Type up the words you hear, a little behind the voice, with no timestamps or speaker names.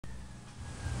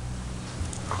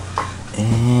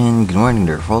And good morning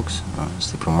there folks,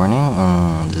 sleepy morning.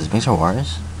 This is Mr.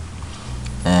 Wars,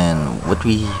 and what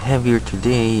we have here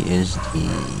today is the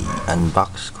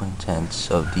unboxed contents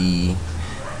of the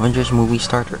Avengers movie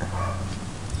starter.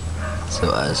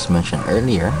 So as mentioned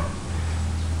earlier,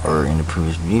 or in the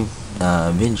previous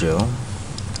video,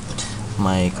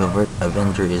 my covert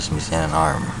Avenger is missing an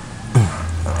arm.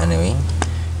 Anyway,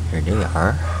 here they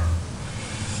are.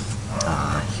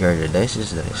 Here are the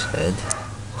dices that I said.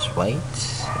 It's white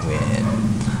with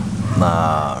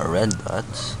red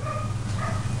dots.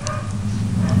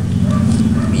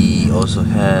 We also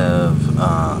have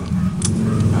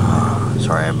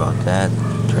sorry about that,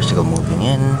 tricycle moving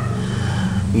in.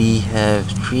 We have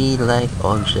 3 light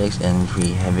objects and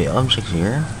 3 heavy objects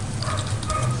here.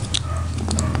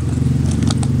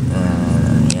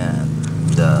 Yeah,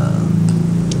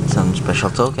 some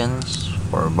special tokens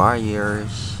for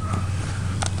barriers.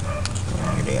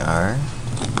 Here they are.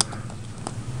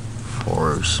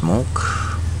 For smoke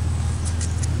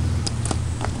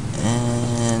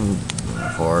and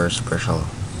for special,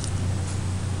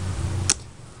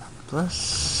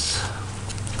 plus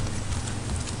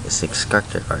 6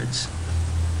 character cards.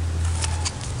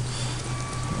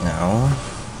 Now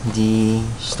the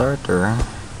starter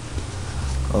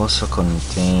also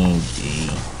contained a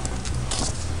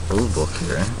rulebook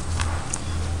here,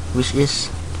 which is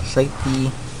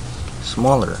slightly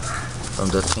smaller from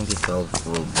the 2012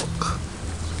 rulebook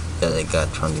that I got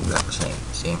from the Black Snake.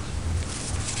 See?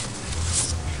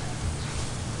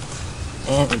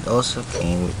 And it also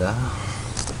came with a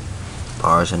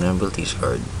powers and abilities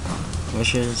card,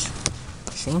 which is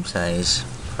same size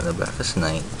for the Blackest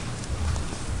Knight.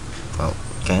 Well,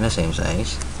 kinda same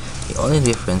size. The only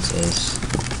difference is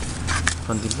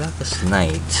from the Blackest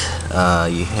Knight,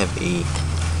 you have a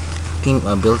team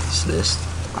abilities list.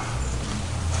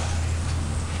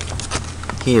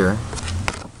 Here,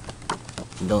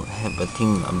 you don't have a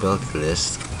team ability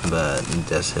list, but it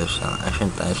does have some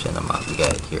action types and a map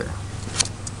guide here.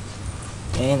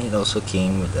 And it also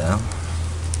came with a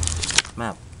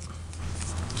map,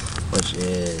 which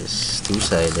is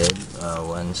two-sided.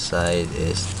 One side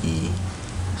is the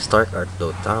Stark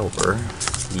Artlow Tower,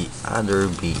 the other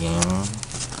being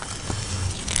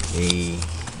a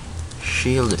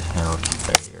shield held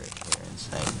right here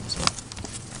inside.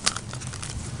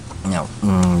 Now,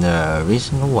 the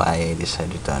reason why I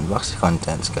decided to unbox the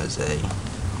contents because I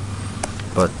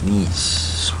bought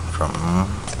these from a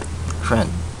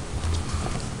friend.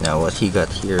 Now, what he got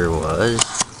here was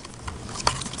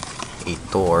a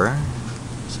Thor.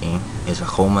 See, it's a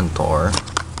common Thor,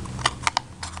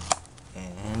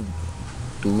 and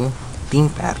 2 team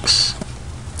packs.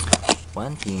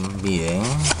 One team being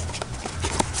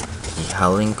the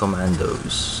Howling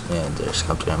Commandos, and there's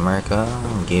Captain America,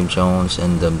 Gabe Jones,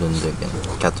 and Dum-Dum Dugan.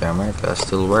 Captain America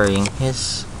still wearing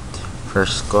his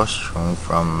first costume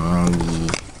from the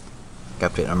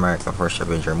Captain America First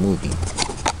Avenger movie.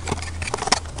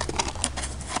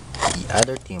 The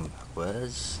other team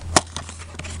was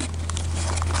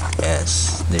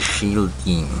the Shield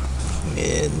team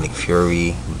with Nick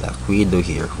Fury, Black Widow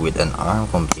here with an arm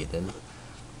completed,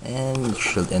 and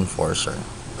Shield Enforcer.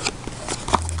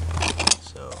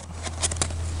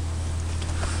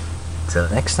 Till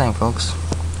next time, folks.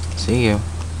 See you.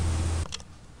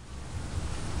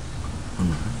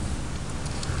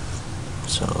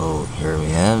 So here we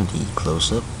have the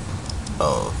close-up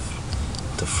of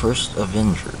the first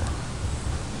Avenger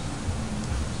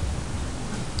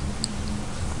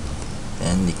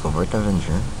and the covert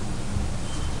Avenger.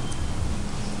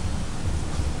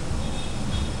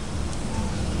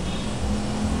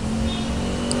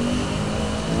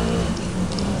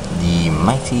 The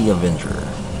Mighty Avenger.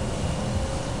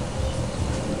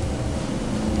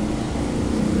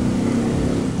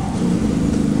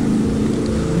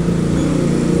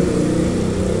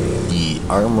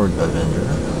 Armored Avenger.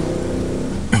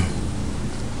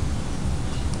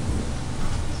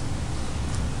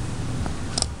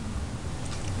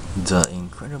 The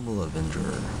Incredible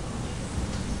Avenger.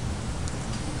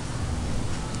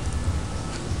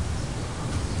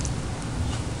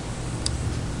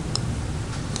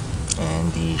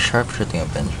 And the Sharpshooting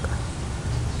Avenger.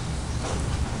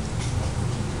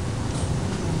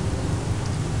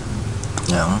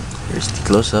 Now, here's the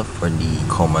close-up for the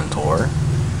common Thor.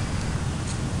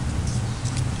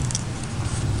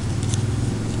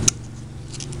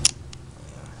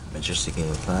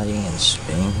 Majestically flying and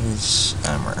swinging his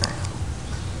hammer.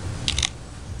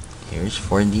 Here's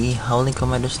for the Howling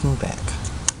Commandos team pack.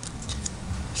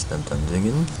 Dum-Dum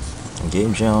Dugan,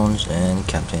 Gabe Jones, and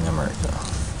Captain America.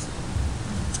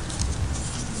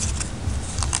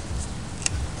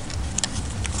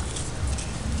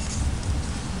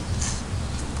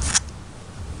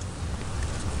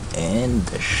 and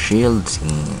the shield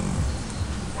team.